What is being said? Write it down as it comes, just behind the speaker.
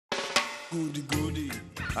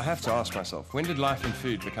I have to ask myself, when did life and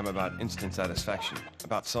food become about instant satisfaction?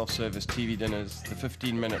 About self-service TV dinners, the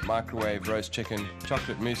 15-minute microwave roast chicken,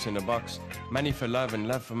 chocolate mousse in a box, money for love and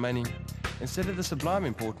love for money, instead of the sublime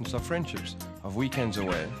importance of friendships, of weekends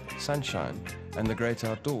away, sunshine, and the great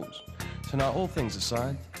outdoors. So now, all things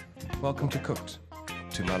aside, welcome to Cooked,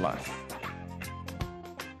 to my life.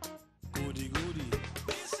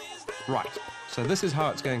 Right, so this is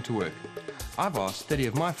how it's going to work. I've asked 30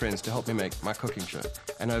 of my friends to help me make my cooking show,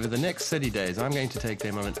 and over the next 30 days I'm going to take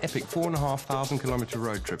them on an epic 4,500 kilometer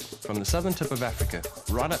road trip from the southern tip of Africa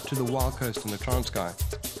right up to the wild coast in the Transkei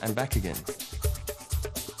and back again.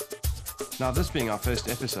 Now, this being our first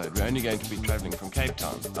episode, we're only going to be travelling from Cape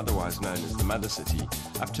Town, otherwise known as the Mother City,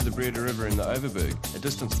 up to the Breede River in the Overberg, a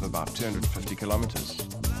distance of about 250 kilometers.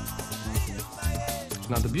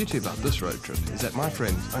 Now, the beauty about this road trip is that my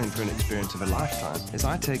friends own for an experience of a lifetime, as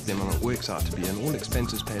I take them on what works out to be an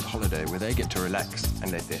all-expenses-paid holiday where they get to relax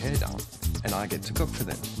and let their hair down, and I get to cook for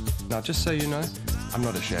them. Now, just so you know, I'm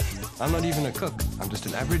not a chef. I'm not even a cook. I'm just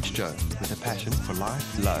an average Joe with a passion for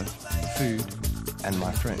life, love, food, and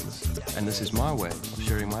my friends. And this is my way of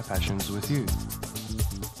sharing my passions with you.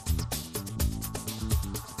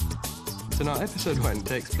 So now, episode 1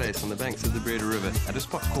 takes place on the banks of the Breede River at a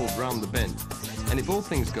spot called Round the Bend. And if all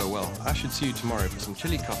things go well, I should see you tomorrow for some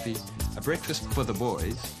chilli coffee, a breakfast for the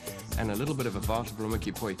boys, and a little bit of a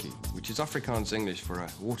waterblommetjie potjie, which is Afrikaans English for a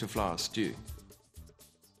water flower stew.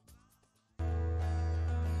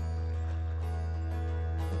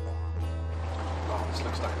 Oh, this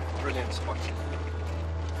looks like a brilliant spot.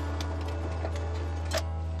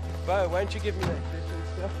 Bo, won't you give me that fish and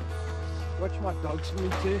stuff? Watch my dogs for me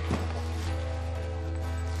too.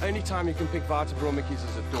 Only time you can pick waterblommetjies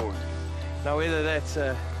is at dawn. Now, whether that's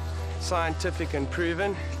scientific and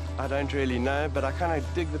proven, I don't really know, but I kind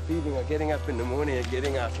of dig the feeling of getting up in the morning and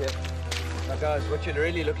getting out here. Now, guys, what you're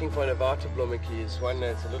really looking for in a waterblommetjie is one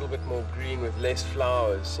that's a little bit more green with less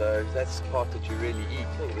flowers, so that's the part that you really eat.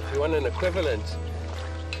 If you want an equivalent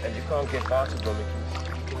and you can't get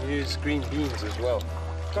waterblommetjies, you can use green beans as well.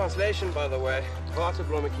 Translation, by the way,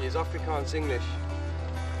 waterblommetjie is Afrikaans English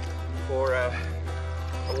for a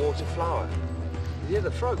water flower. Yeah,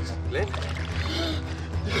 the frogs, Glenn.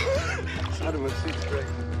 Adam was super great.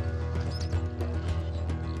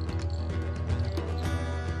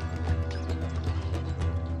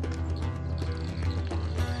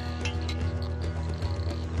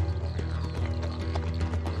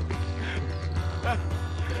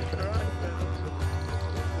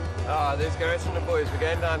 There's Gareth and the boys. We're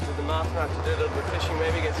going down to the mouth now to do a little bit of fishing,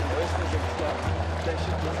 maybe get some oysters and stuff. They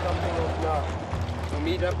should be stopping off now. We'll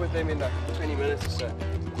meet up with them in like 20 minutes or so.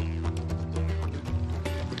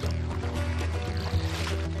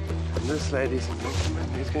 And this, ladies and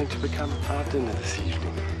gentlemen, is going to become our dinner this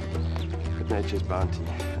evening. At Nature's Bounty.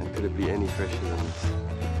 And could it be any fresher than this?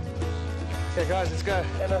 Okay, guys, let's go.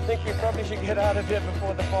 And I think we probably should get out of here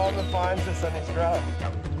before the farmer finds us on his ground.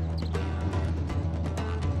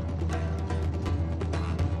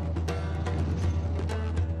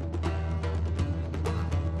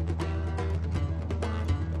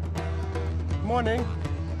 Morning.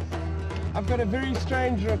 I've got a very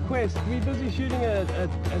strange request. We're busy shooting a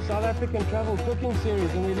South African travel cooking series,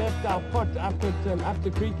 and we left our pot up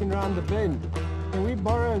the creek and round the bend. Can we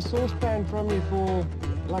borrow a saucepan from you for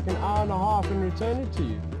like an hour and a half and return it to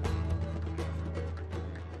you?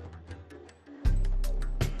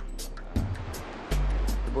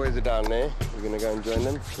 The boys are down there. We're going to go and join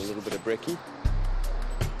them for a little bit of brekkie.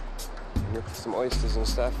 Look for some oysters and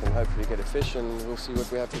stuff and hopefully get a fish, and we'll see what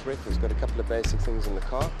we have for breakfast. Got a couple of basic things in the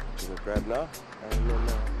car, which we'll grab now, and then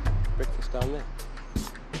breakfast down there.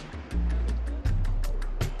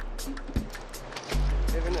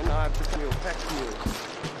 Evan and I have just meal packed meals.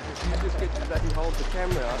 If you just get to bloody hold the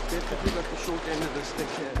camera, I've definitely got the short end of the stick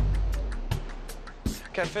here.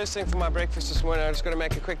 Okay, first thing for my breakfast this morning, I just got to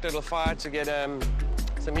make a quick little fire to get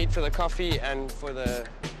some meat for the coffee and for the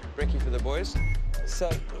brekkie for the boys. So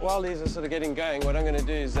while these are sort of getting going, what I'm going to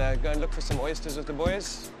do is go and look for some oysters with the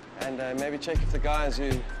boys and maybe check if the guys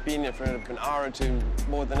who've been here for an hour or two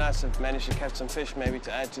more than us have managed to catch some fish maybe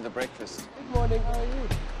to add to the breakfast. Good morning, how are you?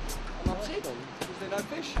 I'm upset. Is there no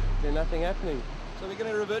fish? There's nothing happening. So we're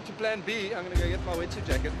going to revert to plan B. I'm going to go get my wetsuit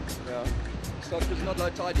jacket. Yeah. Start because it's not low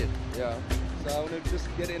tide yet. Yeah. So I want to just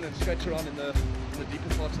get in and scratch around in the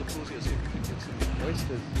deeper parts of the pool here, see if we can get some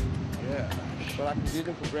oysters. Yeah. Well, I can do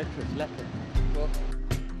them for breakfast, lekker. Well,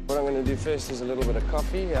 what I'm going to do first is a little bit of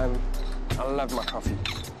coffee. I love my coffee.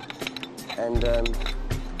 And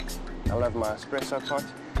I love my espresso pot.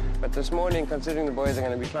 But this morning, considering the boys are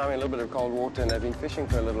going to be climbing a little bit of cold water and they've been fishing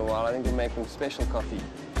for a little while, I think we'll make them special coffee.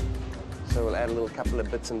 So we'll add a little couple of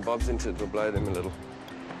bits and bobs into it. We'll blow them a little.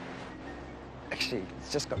 Actually, it's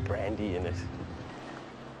just got brandy in it.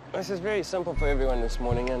 This is very simple for everyone this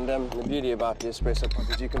morning, and the beauty about the espresso pot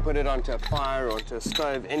is you can put it onto a fire or onto a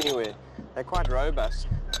stove anywhere. They're quite robust,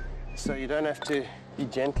 so you don't have to be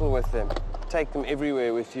gentle with them. Take them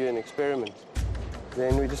everywhere with you and experiment.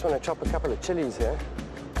 Then we just want to chop a couple of chilies here.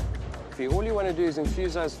 All you want to do is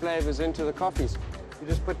infuse those flavors into the coffees. You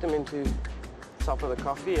just put them into the top of the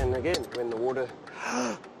coffee, and again, when the water,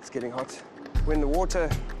 it's getting hot. When the water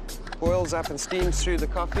boils up and steams through the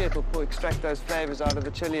coffee, it will extract those flavors out of the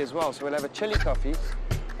chili as well. So we'll have a chili coffee,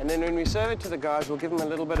 and then when we serve it to the guys, we'll give them a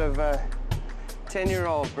little bit of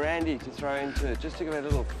 10-year-old brandy to throw into it, just to give it a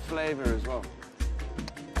little flavor as well.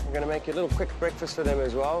 We're going to make a little quick breakfast for them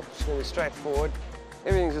as well. It's going to be straightforward.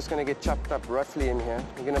 Everything's just going to get chopped up roughly in here.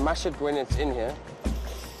 We're going to mash it when it's in here.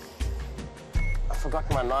 I forgot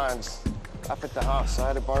my knives up at the house. I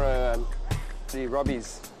had to borrow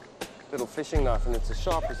Robbie's little fishing knife, and it's as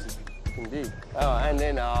sharp as it can be. Oh, and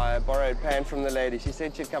then I borrowed pan from the lady. She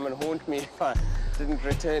said she'd come and haunt me if I didn't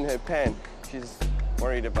return her pan. She's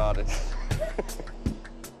worried about it.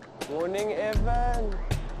 Morning, Evan.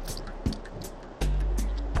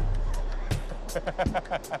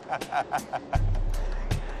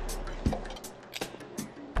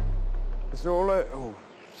 It's all oh,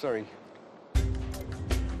 sorry.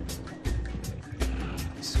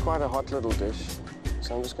 This is quite a hot little dish,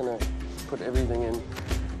 so I'm just going to put everything in.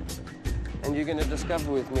 And you're going to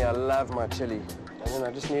discover with me I love my chili. And then I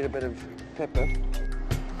just need a bit of pepper.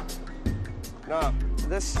 Now,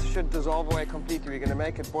 this should dissolve away completely. We're going to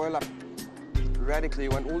make it boil up radically. You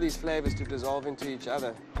want all these flavors to dissolve into each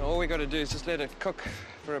other. And all we got to do is just let it cook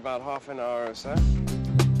for about half an hour or so.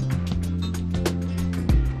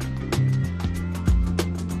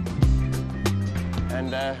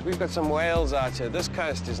 And we've got some whales out here. This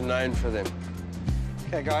coast is known for them.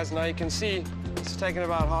 Okay, guys, now you can see it's taken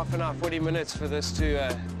about half an hour, 40 minutes for this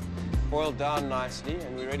to boil down nicely,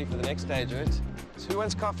 and we're ready for the next stage of it. So who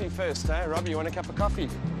wants coffee first, eh? Robbie, you want a cup of coffee?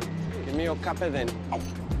 Give me your cuppa then.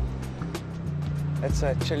 That's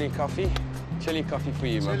a chili coffee. Chili coffee for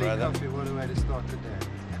you, my brother. Chili coffee, what a way to start the day.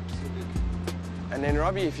 Absolutely. And then,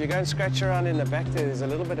 Robbie, if you go and scratch around in the back there's a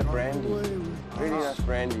little bit of brandy. Really nice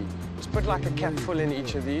brandy. Just put like a cap full in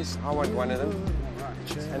each of these. I want one of them.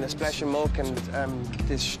 And a splash of milk, and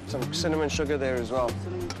there's some cinnamon sugar there as well.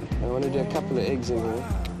 I want to do a couple of eggs in here.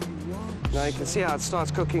 Now you can see how it starts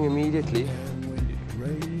cooking immediately.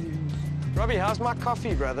 Robbie, how's my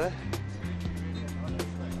coffee, brother?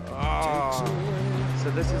 Oh, so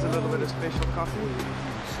this is a little bit of special coffee.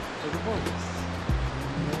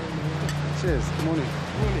 Cheers. Good morning.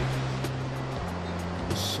 Good morning.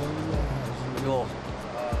 No.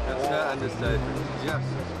 That's not understatement. Yes.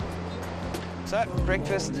 So,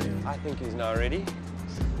 breakfast, I think is now ready.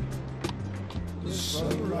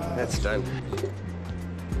 That's done.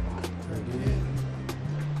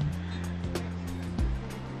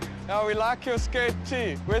 Oh, we like your skirt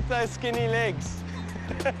too, with those skinny legs.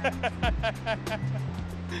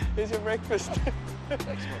 Here's your breakfast.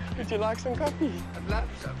 Would you like some coffee? I'd love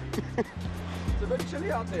some. It's a bit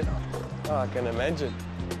chilly out there now. Oh, I can imagine.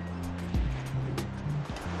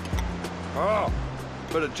 Oh,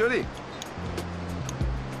 bit of chili.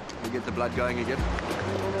 You get the blood going again?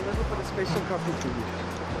 And a little bit of special coffee for you.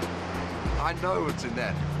 I know what's in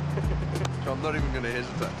that. So I'm not even going to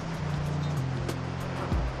hesitate.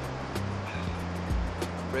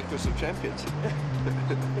 Breakfast of champions.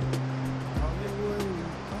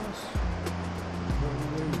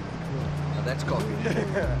 Now that's coffee.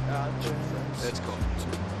 That's coffee.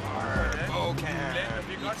 Okay. Have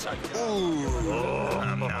you got some? Ooh.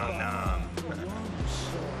 Nom.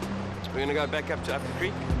 We're going to go back up to Upper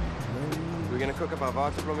Creek. We're going to cook up our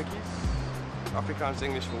waterblommetjies. Afrikaans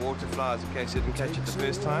English for water flowers, in case you didn't catch it the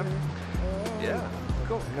first time. Yeah,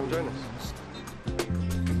 cool. Come join us.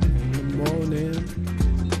 In the morning,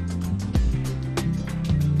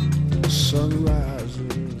 the sun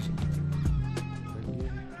rises.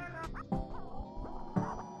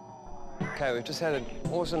 Okay, we've just had an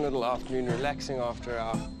awesome little afternoon relaxing after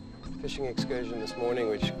our fishing excursion this morning,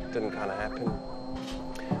 which didn't kind of happen.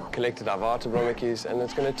 Collected our waterblommetjies, and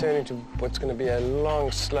it's going to turn into what's going to be a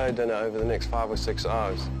long, slow dinner over the next 5 or 6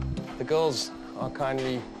 hours. The girls are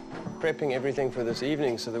kindly prepping everything for this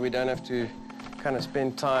evening so that we don't have to kind of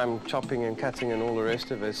spend time chopping and cutting and all the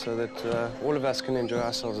rest of it, so that all of us can enjoy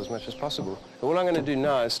ourselves as much as possible. All I'm going to do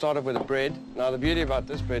now is start off with a bread. Now, the beauty about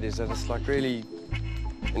this bread is that it's like really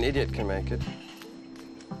an idiot can make it.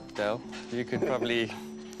 Dale, you could probably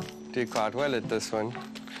do quite well at this one.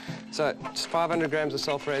 So, just 500 grams of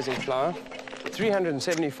self-raising flour.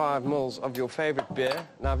 375 mils of your favorite beer.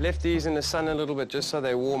 Now, I've left these in the sun a little bit just so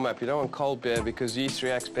they warm up. You don't want cold beer because yeast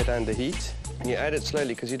reacts better under heat. And you add it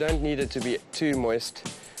slowly because you don't need it to be too moist,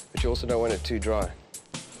 but you also don't want it too dry.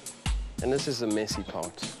 And this is the messy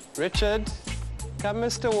part. Richard, come,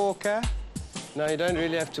 Mr. Walker. No, you don't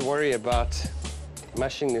really have to worry about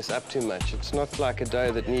mushing this up too much. It's not like a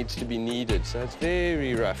dough that needs to be kneaded, so it's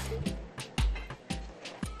very rough.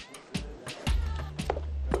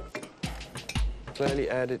 Slowly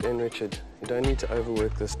add it in, Richard. You don't need to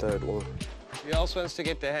overwork this dough at all. Who else wants to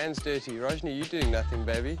get their hands dirty? Rajni, you're doing nothing,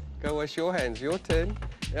 baby. Go wash your hands. Your turn.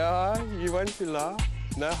 Yeah, you want to laugh?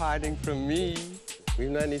 No hiding from me.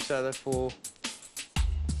 We've known each other for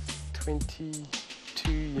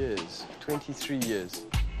 22 years, 23 years.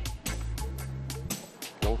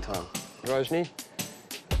 Long time. Rajni,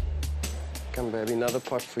 come, baby, another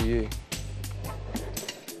pot for you.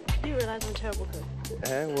 You realize I'm terrible cook.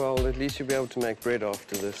 Well, at least you'll be able to make bread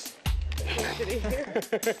after this.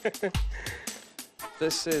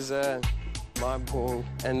 This is my ball,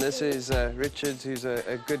 and this is Richard, who's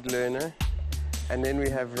a good learner. And then we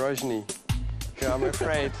have Rajni, who I'm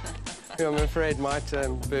afraid might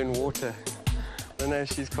burn water. I know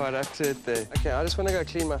she's quite up to it there. Okay, I just want to go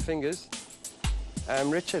clean my fingers.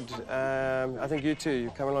 Richard, I think you two, you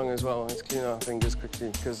come along as well. Let's clean our fingers quickly,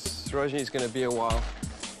 because Rajni's going to be a while.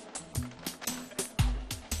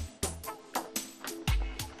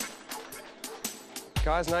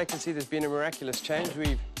 Guys, now you can see there's been a miraculous change.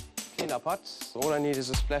 We've cleaned our pots. All I need is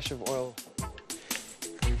a splash of oil.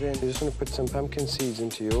 And then you just want to put some pumpkin seeds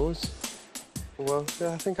into yours. Well,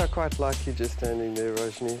 yeah, I think I quite like you just standing there,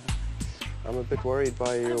 Rajni. I'm a bit worried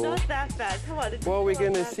by your... I'm not that bad. Come on. Well, we're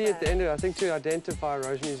going to see at the end of it. I think to identify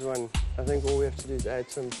Rajni's one, I think all we have to do is add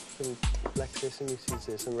some black sesame seeds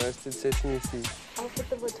there, some roasted sesame seeds. I'll put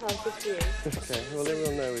them on top with you. Okay, well, then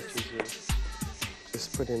we'll know which is yours.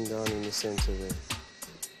 Just put him down in the center there.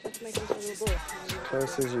 Let's make it a little ball.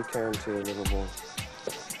 Close as you can to a little ball.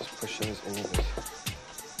 Just push those in a bit.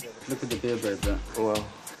 Look at the beer bread there. Well,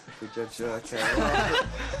 if we judge you, okay.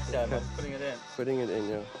 Yeah, I'm putting it in. Putting it in,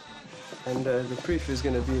 yeah. And the proof is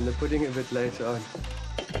going to be in the pudding a bit later on.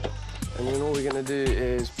 And then all we're going to do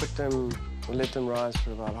is put them, or let them rise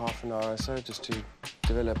for about half an hour or so, just to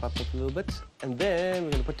develop up a little bit. And then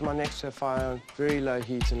we're going to put them on next to a fire on very low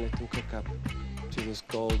heat and let them cook up to this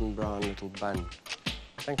golden brown little bun.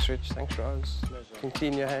 Thanks, Rich. Thanks, Rose. Pleasure. You can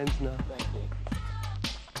clean your hands now. Thank you.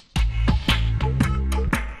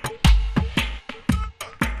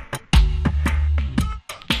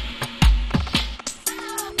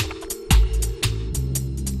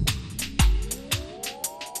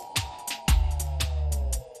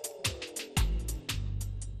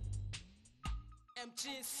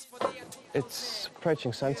 It's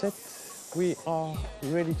approaching sunset. We are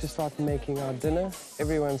ready to start making our dinner.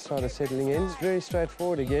 Everyone started settling in. It's very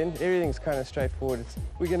straightforward again. Everything's kind of straightforward.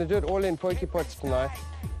 We're going to do it all in poke pots tonight.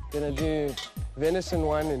 We're going to do venison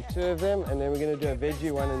one in 2 of them, and then we're going to do a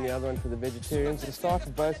veggie one and the other one for the vegetarians. The start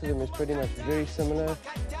of both of them is pretty much very similar.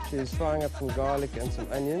 She's frying up some garlic and some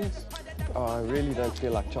onions. Oh, I really don't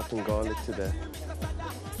feel like chopping garlic today.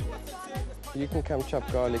 You can come chop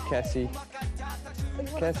garlic, Cassie.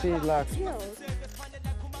 Cassie, like...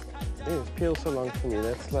 Yes, peel so long for me.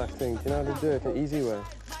 That's like thing. You know how to do it an easy way.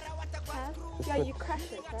 Yeah, you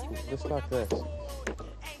crush it, right? Just like that.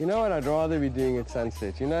 You know what I'd rather be doing at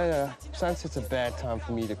sunset? You know, sunset's a bad time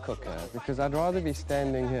for me to cook, because I'd rather be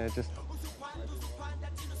standing here just...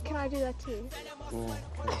 Can I do that too? Yeah,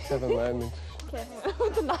 okay. Just have a moment. Okay,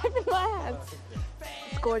 with the knife in my hand.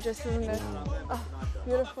 It's gorgeous, isn't it? Oh,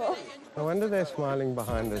 beautiful. No wonder they're smiling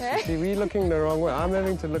behind us. You see, we're looking the wrong way. I'm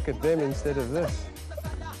having to look at them instead of this.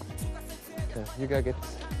 Okay, you go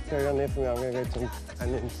carry on there for me. I'm going to get some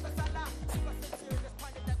onions.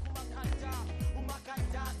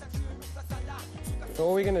 So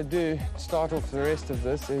all we're going to do to start off the rest of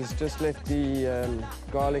this is just let the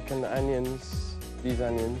garlic and the onions, these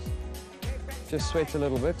onions, just sweat a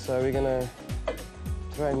little bit. So we're going to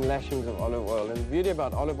throw in lashings of olive oil. And the beauty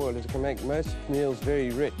about olive oil is it can make most meals very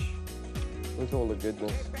rich with all the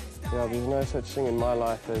goodness. Yeah, there's no such thing in my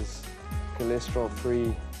life as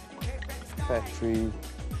cholesterol-free, fat-free.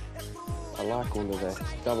 I like all of that.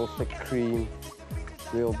 Double thick cream,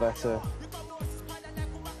 real butter,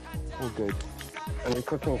 all good. And we're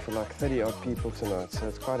cooking for like 30-odd people tonight, so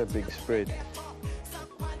it's quite a big spread.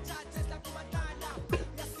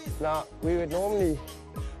 Now, we would normally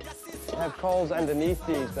have coals underneath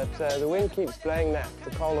these, but the wind keeps blowing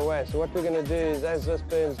the coal away. So what we're going to do is, as this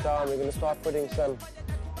burns down, we're going to start putting some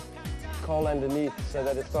coal underneath so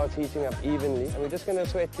that it starts heating up evenly. And we're just going to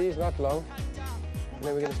sweat these, not long. And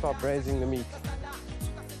then we're going to start braising the meat.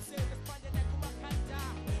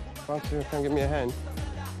 Francis, you can give me a hand?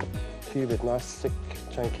 Cube it, nice thick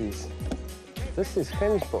chunkies. This is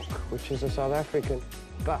Hensbok, which is a South African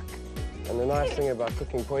buck. And the nice thing about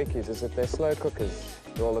cooking potjies is that they're slow cookers.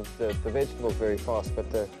 All of the vegetables very fast, but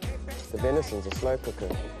the venison's a slow cooker.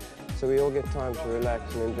 So we all get time to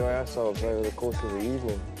relax and enjoy ourselves over the course of the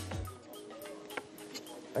evening.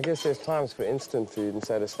 I guess there's times for instant food and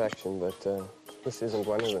satisfaction, but this isn't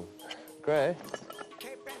one of them. Gray?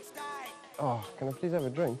 Oh, can I please have a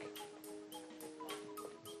drink?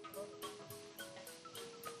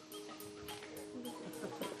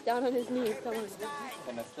 Down on his knees, come on.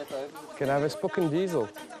 Can I step over? Can I have a spoken diesel?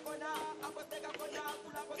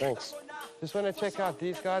 Thanks. Just want to check out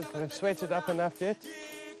these guys. They've sweated up enough yet?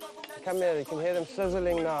 Come here, you can hear them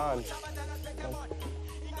sizzling now.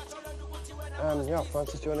 Yeah,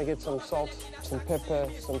 Francis, do you want to get some salt, some pepper,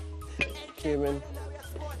 some cumin?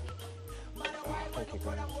 Oh, thank you,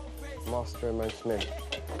 Graham. Master amongst men.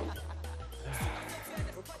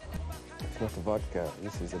 It's not a vodka,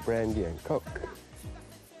 this is a brandy and coke.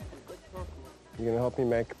 You gonna help me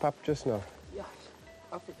make pap just now? Yeah,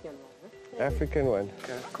 African one. African one.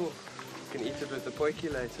 Okay, cool. You can eat it with the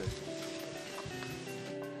potjie later.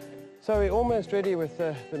 So we're almost ready with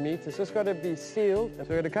the meat. It's just got to be sealed. So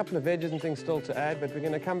we've got a couple of veggies and things still to add, but we're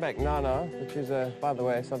going to come back nana, which is, by the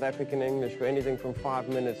way, South African English for anything from 5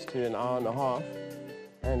 minutes to an hour and a half,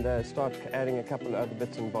 and start adding a couple of other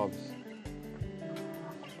bits and bobs.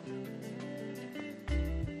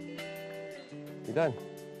 You done?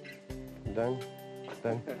 You done?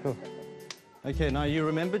 Done? Cool. Okay, now you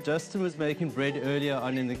remember Justin was making bread earlier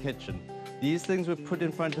on in the kitchen. These things were put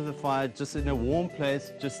in front of the fire just in a warm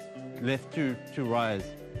place, just left to rise.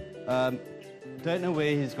 Don't know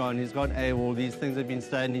where he's gone. He's gone AWOL. These things have been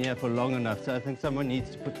standing here for long enough, so I think someone needs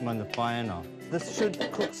to put them on the fire now. This should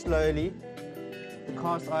cook slowly. The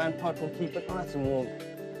cast iron pot will keep it nice and warm.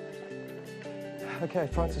 Okay,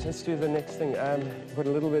 Francis, let's do the next thing. Put a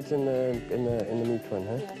little bit in the meat one,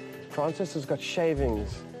 huh? Yeah. Francis has got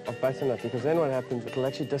shavings of butternut, because then what happens, it'll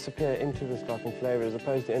actually disappear into the stock and flavour as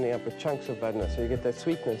opposed to ending up with chunks of butternut. So you get that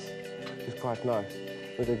sweetness, which is quite nice.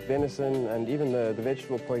 With the venison and even the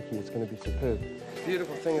vegetable potjie, it's going to be superb. The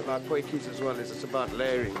beautiful thing about potjies as well is it's about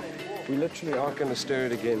layering. We literally aren't going to stir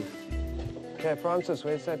it again. Okay, Francis,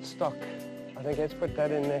 where's that stock? I think let's put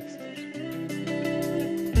that in next.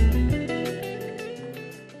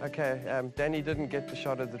 Okay, Danny didn't get the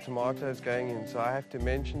shot of the tomatoes going in, so I have to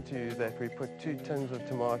mention to you that we put 2 tins of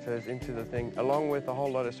tomatoes into the thing, along with a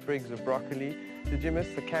whole lot of sprigs of broccoli. Did you miss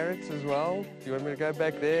the carrots as well? Do you want me to go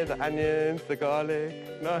back there? The onions, the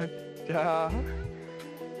garlic? No? Yeah.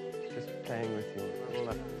 Just playing with you.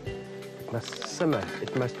 It must simmer,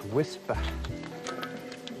 it must whisper.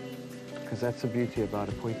 Because that's the beauty about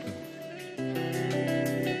a potjie.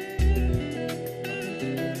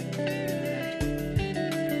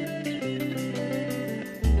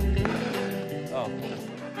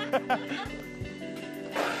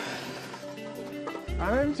 I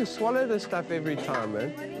have to swallow this stuff every time,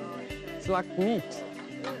 man. It's like meat.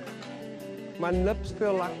 My lips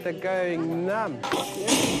feel like they're going numb.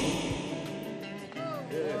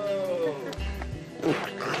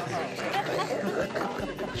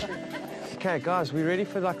 Okay, guys, we ready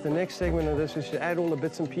for like the next segment of this? We should add all the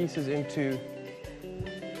bits and pieces into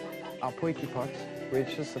our potjie pots, where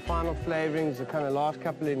it's just the final flavorings, the kind of last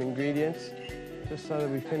couple of ingredients, just so that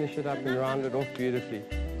we finish it up and round it off beautifully.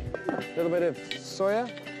 A little bit of soya.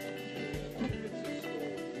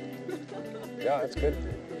 Yeah, that's good.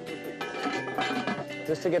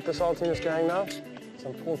 Just to get the saltiness going now,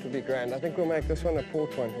 some port would be grand. I think we'll make this one a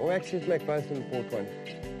port one. Or actually, let's make both of them port one.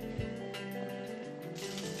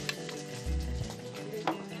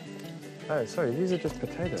 Oh, sorry, these are just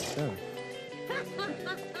potatoes, yeah.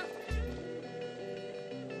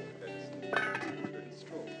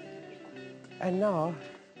 And now,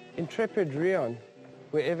 intrepid Rion,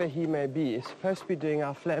 wherever he may be, is supposed to be doing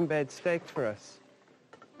our flambéed steak for us.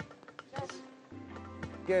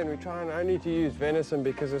 Again, we're trying only to use venison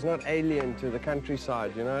because it's not alien to the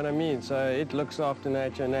countryside, you know what I mean? So it looks after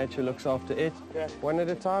nature, nature looks after it. Yeah. One at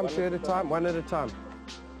a time, two at a time, one at a time.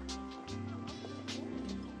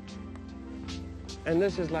 And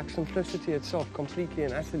this is like simplicity itself, completely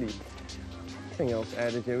and utterly. Nothing else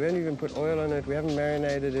added here. We haven't even put oil on it, we haven't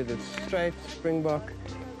marinated it. It's straight springbok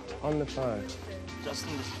on the fire.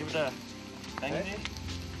 Justin, just give it a bang there.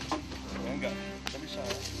 There we go. Let me show you.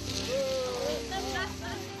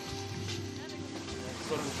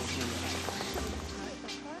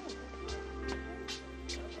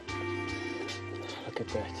 Look at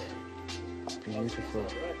that. Beautiful.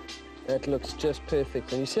 That looks just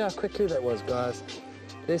perfect. And you see how quickly that was, guys?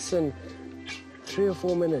 Less than 3 or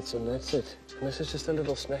 4 minutes, and that's it. And this is just a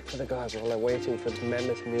little snack for the guys while they're waiting for the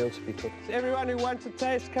mammoth meal to be cooked. Everyone who wants a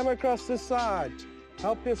taste, come across this side.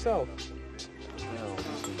 Help yourself. Oh,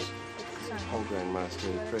 this is whole grain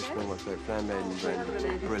mustard, fresh milk, flambéed and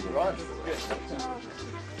branded. Brilliant.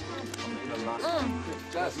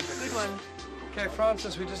 Good one. Okay,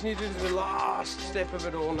 Francis, we just need to do the last step of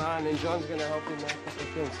it all now, and then John's going to help you make up the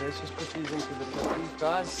things. So let's just put these into the pot.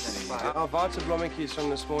 Guys, our waterblommetjies from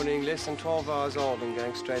this morning, less than 12 hours old and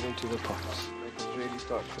going straight into the pot. They can really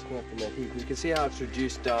start cooking up in that heat. You can see how it's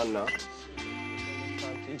reduced down now.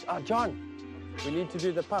 Ah, John, we need to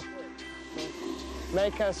do the pup.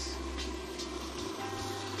 Make us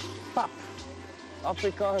pup.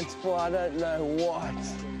 Afrikaans for I don't know what.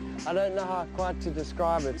 I don't know how quite to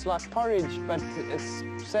describe it. It's like porridge, but it's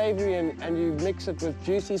savory and you mix it with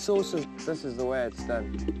juicy sauces. This is the way it's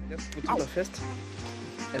done. Just put water first,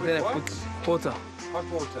 and then I put water. Hot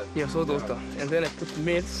water? Yeah, salt water. And then I put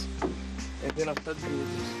maize, and then after that,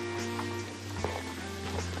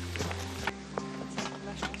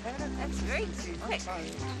 That's very quick.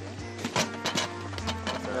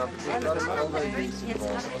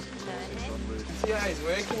 See how he's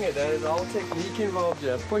working it. There's a whole technique involved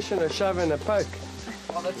here. Push and a shove and a poke.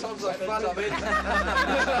 Oh, that sounds like fun.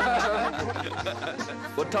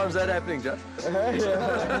 What time's that happening, Jeff?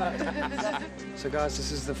 So guys,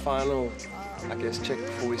 this is the final, I guess, check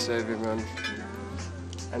before we serve everyone.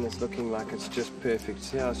 And it's looking like it's just perfect.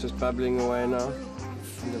 See how it's just bubbling away now?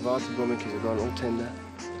 And the waterblommetjies have gone all tender.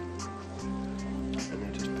 And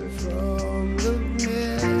they're just perfect. From the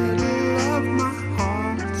middle of my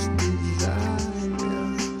heart's desire.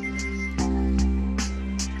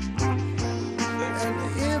 And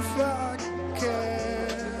if I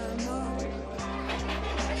cannot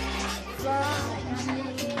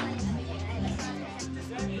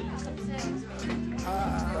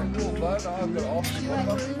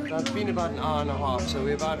Now, it's been about an hour and a half, so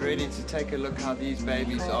we're about ready to take a look how these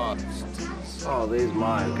babies are. Oh, there's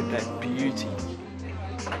mine. Look at that beauty.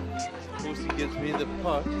 Of course, he gives me the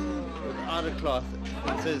pot without a cloth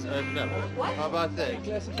and says, open up. How about that? And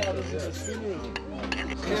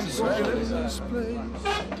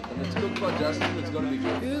it's cooked by Justin, it's going to be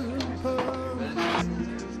good.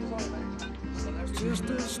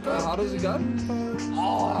 How does it go?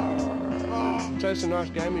 Tastes a nice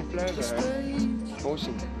gamey flavour, eh?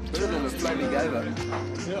 Awesome. Better than the flavor he gave us.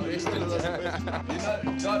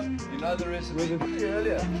 You know the recipe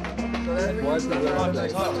earlier. Why is that?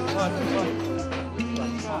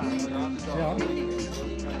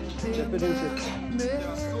 Dip it into.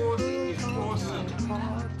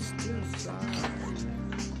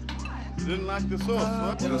 You didn't like the sauce,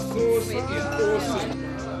 huh? The sauce is awesome,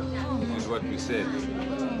 is what we said.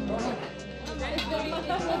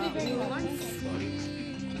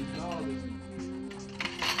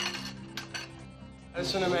 I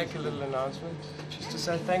just want to make a little announcement, just to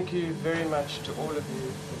say thank you very much to all of you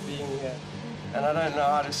for being here. And I don't know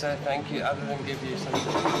how to say thank you other than give you some.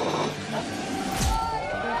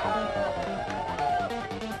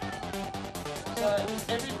 So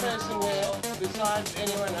every person here, besides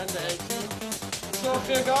anyone under 18, it's off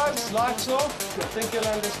here guys, lights off. I think you'll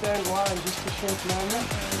understand why in just a short moment.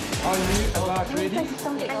 Are you about ready?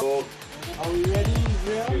 Are we ready?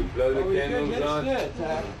 Yeah? Blow the Are we good? candles Let's out. do it.